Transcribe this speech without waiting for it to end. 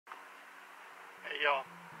Hey y'all,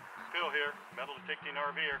 Phil here, metal detecting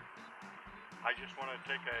RV'er. I just want to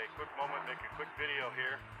take a quick moment, make a quick video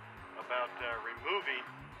here about removing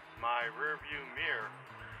my rear view mirror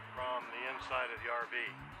from the inside of the RV.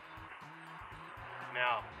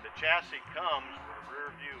 Now, the chassis comes with a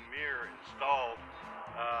rear view mirror installed.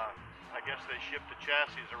 I guess they ship the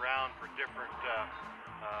chassis around for different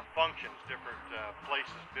functions, different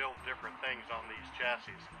places build different things on these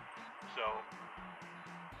chassis. So,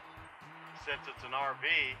 since it's an RV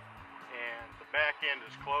and the back end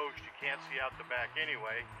is closed, you can't see out the back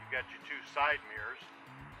anyway. You've got your two side mirrors.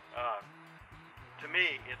 To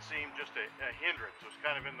me, it seemed just a hindrance. It was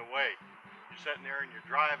kind of in the way. You're sitting there and you're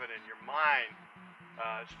driving and your mind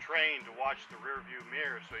is trained to watch the rear view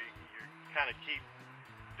mirror, so you kind of keep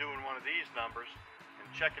doing one of these numbers and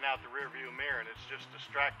checking out the rear view mirror, and it's just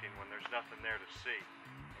distracting when there's nothing there to see.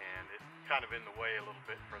 And it's kind of in the way a little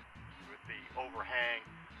bit with the overhang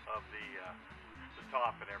of the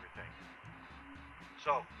top and everything.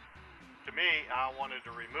 So to me, I wanted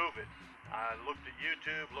to remove it. I looked at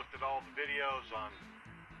YouTube, looked at all the videos on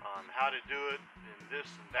how to do it and this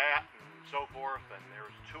and that and so forth, and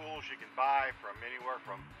there's tools you can buy from anywhere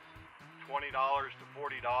from $20 to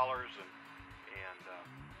 $40, and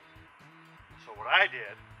so what I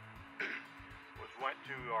did was went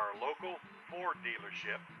to our local Ford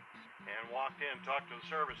dealership and walked in, talked to the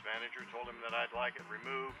service manager, told him that I'd like it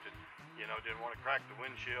removed, and didn't want to crack the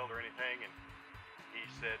windshield or anything. And he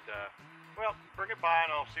said, well, bring it by and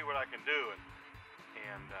I'll see what I can do.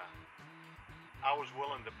 And I was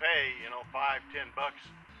willing to pay $5-10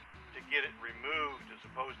 to get it removed, as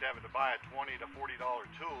opposed to having to buy a $20 to $40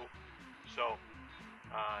 tool. So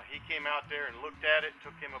he came out there and looked at it.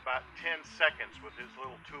 Took him about 10 seconds with his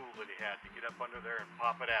little tool that he had to get up under there and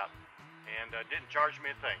pop it out, and didn't charge me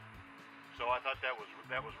a thing. So I thought that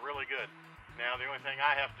was really good. Now the only thing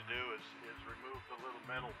I have to do is remove the little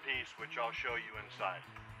metal piece, which I'll show you inside.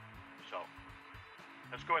 So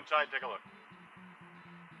let's go inside and take a look.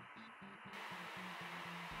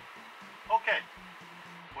 Okay,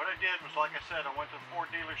 what I did was, like I said, I went to the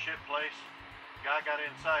Ford dealership place. The guy got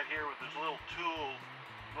inside here with his little tool.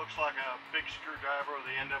 Looks like a big screwdriver.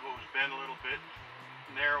 The end of it was bent a little bit,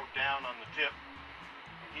 narrowed down on the tip.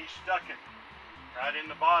 And he stuck it right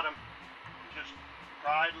in the bottom. Just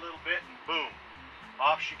pried a little bit and boom,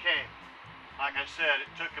 off she came. Like I said, it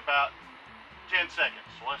took about 10 seconds,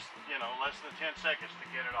 less than 10 seconds to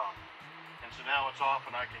get it off. And so now it's off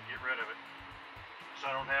and I can get rid of it. So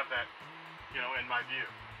I don't have that, in my view.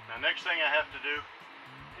 Now next thing I have to do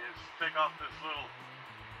is take off this little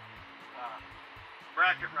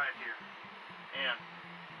bracket right here. And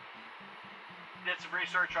did some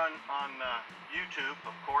research on YouTube,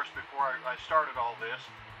 of course, before I started all this.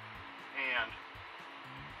 And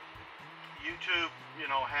YouTube,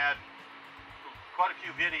 had quite a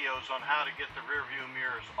few videos on how to get the rear view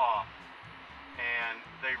mirrors off. And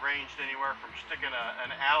they ranged anywhere from sticking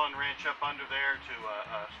an Allen wrench up under there to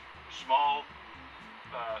a small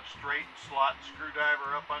straight slot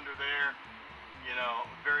screwdriver up under there,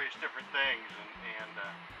 various different things. And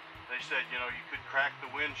they said, you could crack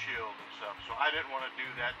the windshield and stuff. So I didn't want to do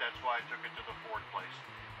that. That's why I took it to the Ford place.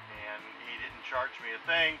 And he didn't charge me a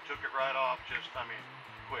thing, took it right off,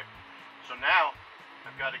 quick. So now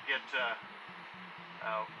I've got to get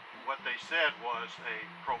what they said was a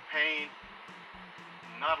propane,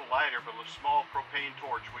 not a lighter, but a small propane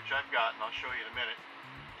torch, which I've got, and I'll show you in a minute.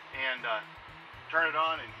 And turn it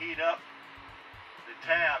on and heat up the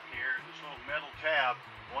tab here, this little metal tab.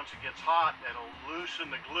 Once it gets hot, that'll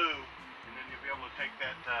loosen the glue, and then you'll be able to take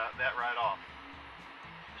that right off.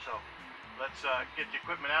 So let's get the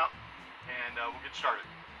equipment out and we'll get started.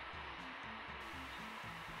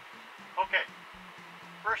 Okay,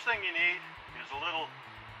 first thing you need is a little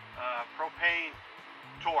propane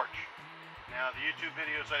torch. Now the YouTube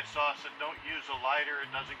videos I saw said don't use a lighter,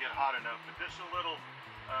 it doesn't get hot enough, but this is a little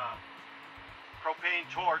propane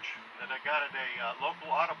torch that I got at a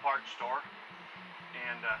local auto parts store.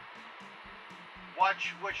 And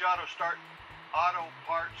watch which auto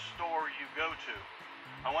parts store you go to.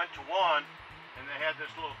 I went to one and they had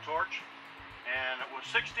this little torch and it was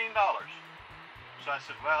 $16. So I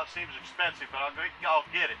said, well, it seems expensive, but I'll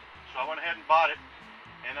get it. So I went ahead and bought it,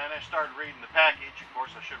 and then I started reading the package. Of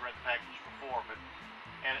course, I should have read the package before,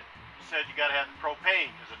 and it said you got to have the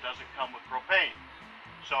propane because it doesn't come with propane.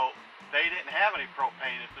 So they didn't have any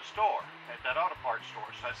propane at the store, at that auto parts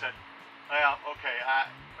store. So I said, well, okay,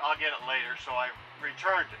 I'll get it later. So I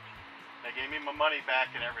returned it. They gave me my money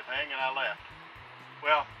back and everything, and I left.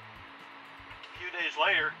 Well, a few days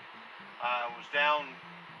later, I was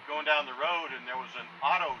going down the road, and there was an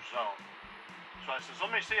auto zone. So I says, let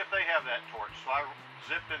me see if they have that torch. So I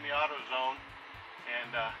zipped in the AutoZone and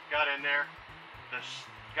got in there.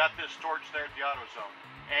 Got this torch there at the AutoZone,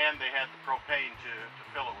 and they had the propane to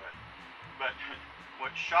fill it with. But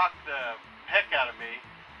what shocked the heck out of me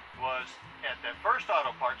was at that first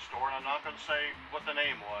auto parts store, and I'm not going to say what the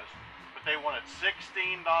name was, but they wanted $16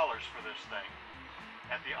 for this thing.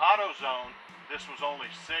 At the AutoZone, this was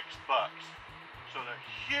only $6. So the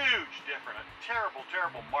huge difference, a terrible,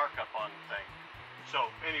 terrible markup on the thing.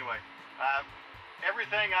 So anyway,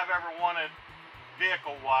 everything I've ever wanted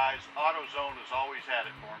vehicle-wise, AutoZone has always had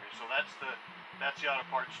it for me. So that's the auto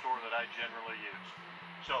parts store that I generally use.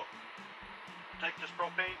 So take this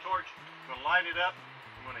propane torch, I'm going to light it up.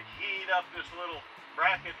 I'm going to heat up this little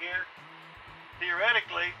bracket here.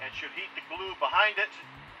 Theoretically, it should heat the glue behind it,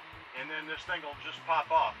 and then this thing will just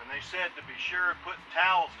pop off. And they said to be sure to put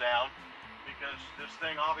towels down, because this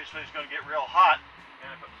thing obviously is going to get real hot,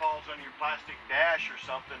 and if it falls on your plastic dash or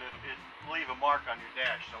something, it'll leave a mark on your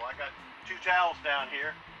dash. So I got 2 towels down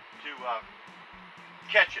here to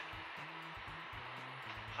catch it.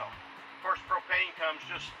 So, of course, propane comes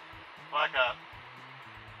just like a,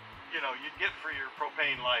 you'd get for your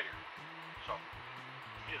propane lighter. So,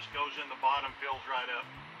 it just goes in the bottom, fills right up.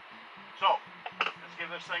 So, let's give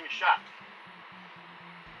this thing a shot.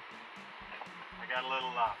 I got a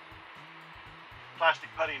little plastic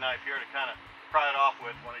putty knife here to kind of pry it off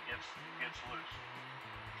with when it gets loose.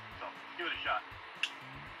 So, give it a shot.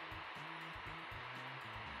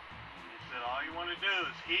 He said all you want to do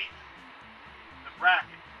is heat the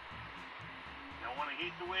bracket. You don't want to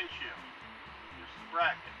heat the windshield, just the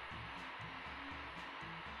bracket.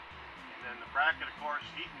 And then the bracket, of course,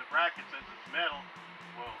 heating the bracket, since it's metal,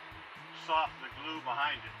 will soften the glue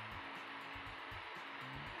behind it.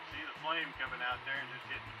 You see the flame coming out there and just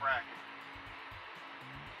hitting the bracket.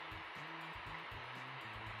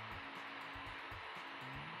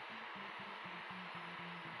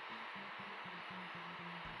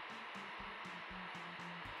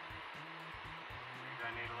 Maybe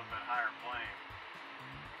I need a little bit higher flame.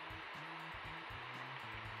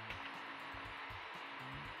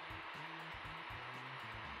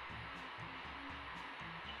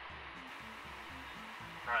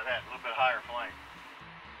 Try that, a little bit higher flame.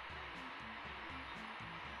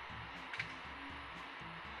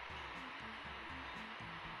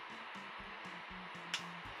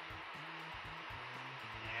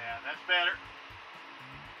 Yeah, that's better.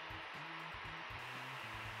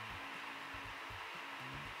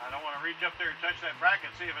 I don't want to reach up there and touch that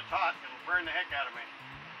bracket, see if it's hot. It'll burn the heck out of me.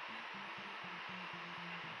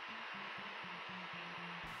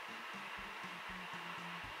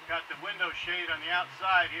 Got the window shade on the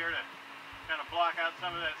outside here to kind of block out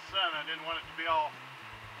some of that sun. I didn't want it to be all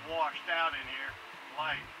washed out in here,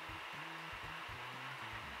 light.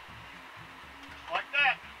 Just like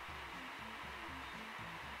that.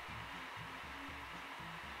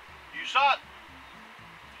 You saw it.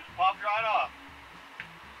 Just popped right off.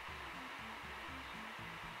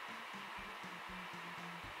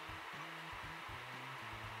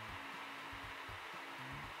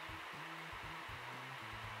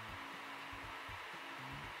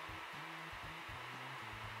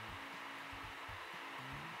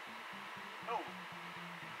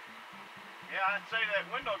 Yeah, I'd say that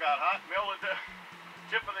window got hot, melted the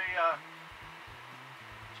tip of the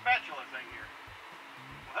spatula thing here.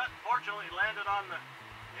 But fortunately it landed on the,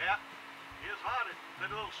 yeah, it is hot. It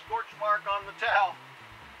put a little scorch mark on the towel.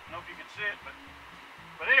 I don't know if you can see it,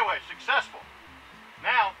 but anyway, successful.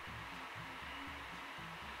 Now,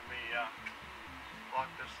 let me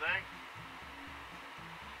lock this thing.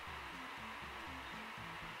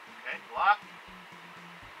 Okay, lock.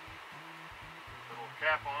 Little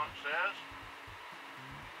cap on it says.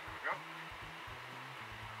 Go.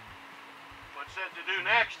 What it said to do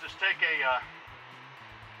next is take a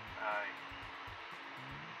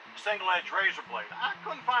single edge razor blade. I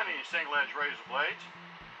couldn't find any single edge razor blades,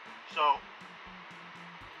 so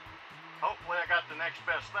hopefully I got the next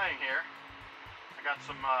best thing here. I got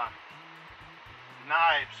some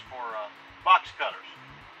knives for box cutters.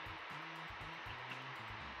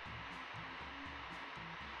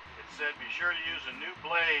 It said be sure to use a new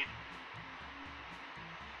blade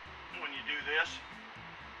when you do this,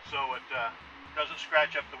 so it doesn't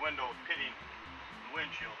scratch up the window, pitting the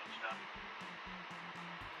windshield and stuff.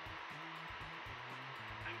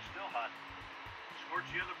 Thing's still hot. Scorch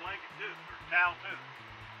the other blanket too, or towel too.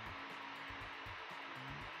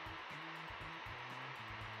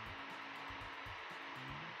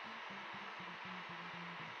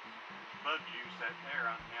 Bug juice that there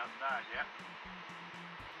on the outside, yeah.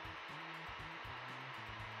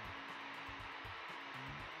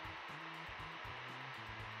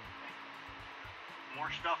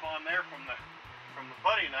 more stuff on there from the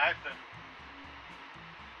putty knife than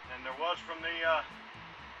there was from the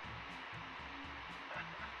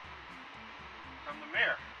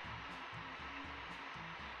mirror.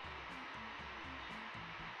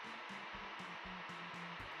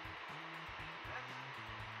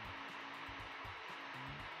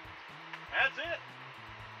 That's it.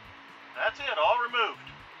 That's it, all removed.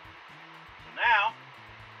 So now,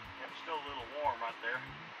 it's still a little warm right there,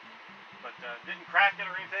 but didn't crack it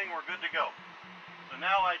or anything, we're good to go. So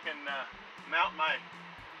now I can mount my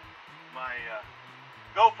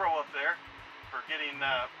GoPro up there for getting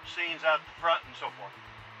scenes out the front and so forth.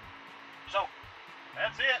 So,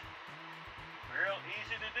 that's it. Real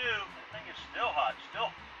easy to do. That thing is still hot, still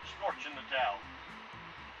scorching the towel.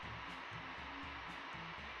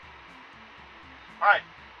 Alright,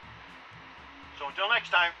 so until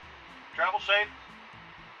next time, travel safe,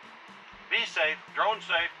 be safe, drone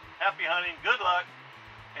safe, happy hunting, good luck,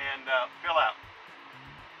 and feel like